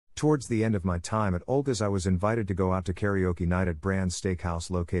Towards the end of my time at Olga's, I was invited to go out to karaoke night at Brand's Steakhouse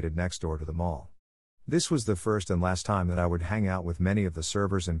located next door to the mall. This was the first and last time that I would hang out with many of the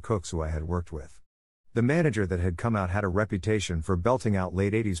servers and cooks who I had worked with. The manager that had come out had a reputation for belting out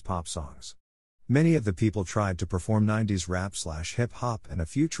late 80s pop songs. Many of the people tried to perform 90s rap/hip hop, and a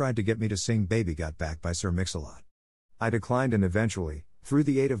few tried to get me to sing Baby Got Back by Sir Mix-a-Lot. I declined and eventually, through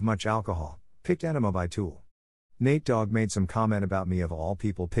the aid of much alcohol, picked Enema by Tool. Nate Dogg made some comment about me of all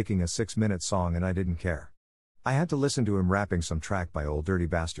people picking a 6-minute song, and I didn't care. I had to listen to him rapping some track by Old Dirty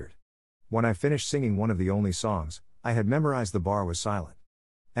Bastard. When I finished singing one of the only songs, I had memorized the bar was silent.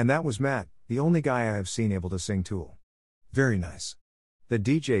 And that was Matt, the only guy I have seen able to sing Tool. Very nice. The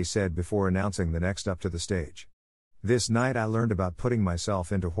DJ said before announcing the next up to the stage. This night I learned about putting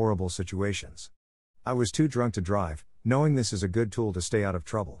myself into horrible situations. I was too drunk to drive, knowing this is a good tool to stay out of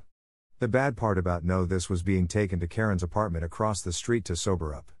trouble. The bad part about this was being taken to Karen's apartment across the street to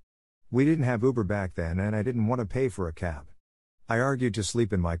sober up. We didn't have Uber back then and I didn't want to pay for a cab. I argued to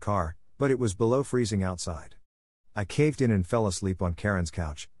sleep in my car, but it was below freezing outside. I caved in and fell asleep on Karen's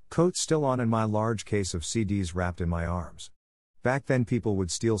couch, coat still on and my large case of CDs wrapped in my arms. Back then people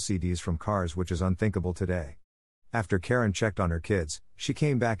would steal CDs from cars, which is unthinkable today. After Karen checked on her kids, she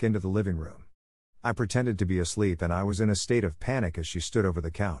came back into the living room. I pretended to be asleep and I was in a state of panic as she stood over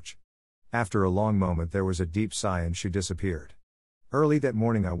the couch. After a long moment there was a deep sigh and she disappeared. Early that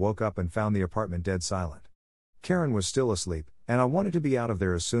morning I woke up and found the apartment dead silent. Karen was still asleep, and I wanted to be out of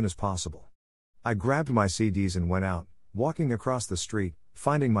there as soon as possible. I grabbed my CDs and went out, walking across the street,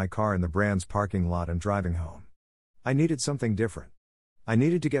 finding my car in the Brand's parking lot and driving home. I needed something different. I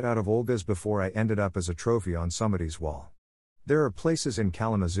needed to get out of Olga's before I ended up as a trophy on somebody's wall. There are places in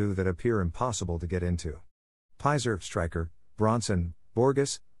Kalamazoo that appear impossible to get into. Pizer, Stryker, Bronson,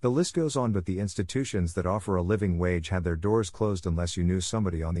 Borges, the list goes on, but the institutions that offer a living wage had their doors closed unless you knew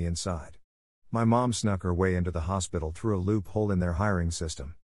somebody on the inside. My mom snuck her way into the hospital through a loophole in their hiring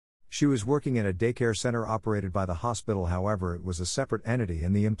system. She was working at a daycare center operated by the hospital, however it was a separate entity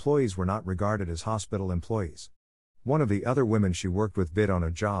and the employees were not regarded as hospital employees. One of the other women she worked with bid on a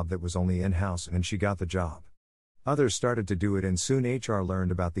job that was only in-house and she got the job. Others started to do it and soon HR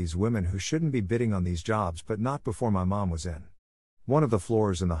learned about these women who shouldn't be bidding on these jobs, but not before my mom was in. One of the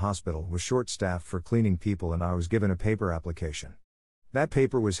floors in the hospital was short-staffed for cleaning people and I was given a paper application. That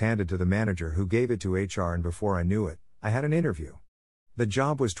paper was handed to the manager who gave it to HR and before I knew it, I had an interview. The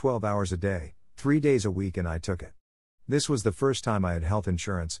job was 12 hours a day, 3 days a week and I took it. This was the first time I had health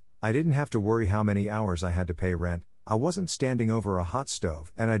insurance, I didn't have to worry how many hours I had to pay rent, I wasn't standing over a hot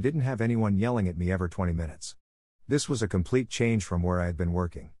stove and I didn't have anyone yelling at me every 20 minutes. This was a complete change from where I had been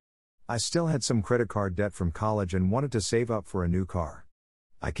working. I still had some credit card debt from college and wanted to save up for a new car.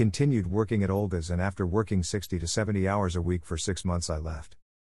 I continued working at Olga's and after working 60 to 70 hours a week for 6 months I left.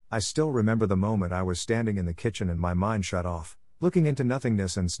 I still remember the moment I was standing in the kitchen and my mind shut off, looking into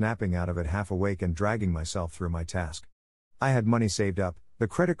nothingness and snapping out of it half awake and dragging myself through my task. I had money saved up, the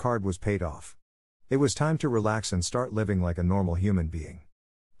credit card was paid off. It was time to relax and start living like a normal human being.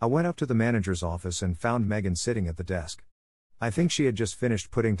 I went up to the manager's office and found Megan sitting at the desk. I think she had just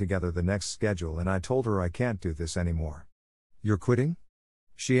finished putting together the next schedule and I told her I can't do this anymore. "You're quitting?"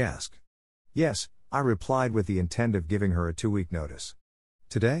 she asked. "Yes," I replied with the intent of giving her a 2-week notice.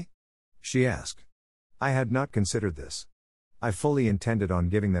 "Today?" she asked. I had not considered this. I fully intended on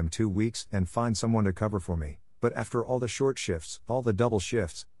giving them 2 weeks and find someone to cover for me, but after all the short shifts, all the double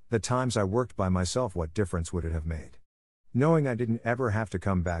shifts, the times I worked by myself, what difference would it have made? Knowing I didn't ever have to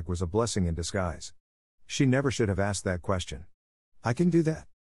come back was a blessing in disguise. She never should have asked that question. "I can do that,"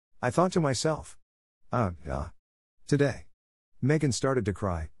 I thought to myself. Today." Megan started to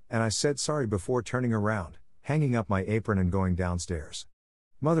cry, and I said sorry before turning around, hanging up my apron and going downstairs.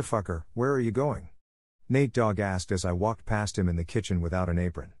 "Motherfucker, where are you going?" Nate Dogg asked as I walked past him in the kitchen without an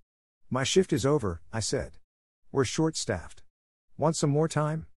apron. "My shift is over," I said. "We're short-staffed. Want some more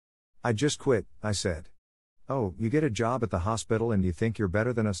time?" "I just quit," I said. "Oh, you get a job at the hospital and you think you're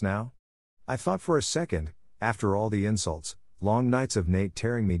better than us now?" I thought for a second, after all the insults, long nights of Nate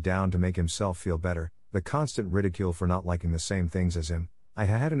tearing me down to make himself feel better, the constant ridicule for not liking the same things as him, I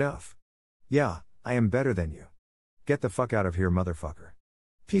had had enough. "Yeah, I am better than you. Get the fuck out of here, motherfucker.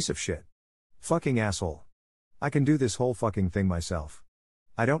 Piece of shit. Fucking asshole. I can do this whole fucking thing myself.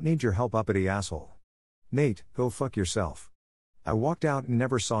 I don't need your help, uppity asshole. Nate, go fuck yourself." I walked out and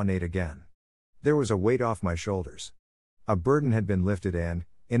never saw Nate again. There was a weight off my shoulders. A burden had been lifted and,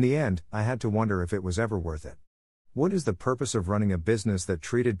 in the end, I had to wonder if it was ever worth it. What is the purpose of running a business that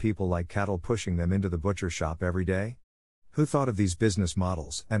treated people like cattle, pushing them into the butcher shop every day? Who thought of these business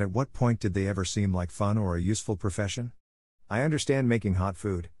models, and at what point did they ever seem like fun or a useful profession? I understand making hot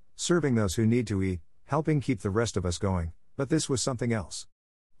food, serving those who need to eat, helping keep the rest of us going, but this was something else.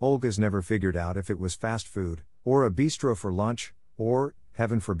 Olga's never figured out if it was fast food, or a bistro for lunch, or,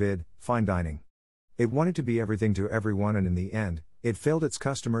 heaven forbid, fine dining. It wanted to be everything to everyone, and in the end, it failed its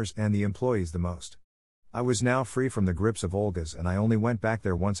customers and the employees the most. I was now free from the grips of Olga's, and I only went back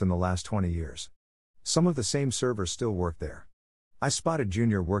there once in the last 20 years. Some of the same servers still worked there. I spotted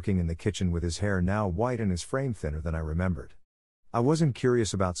Junior working in the kitchen with his hair now white and his frame thinner than I remembered. I wasn't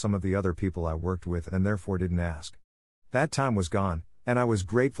curious about some of the other people I worked with and therefore didn't ask. That time was gone, and I was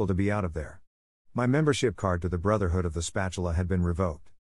grateful to be out of there. My membership card to the Brotherhood of the Spatula had been revoked.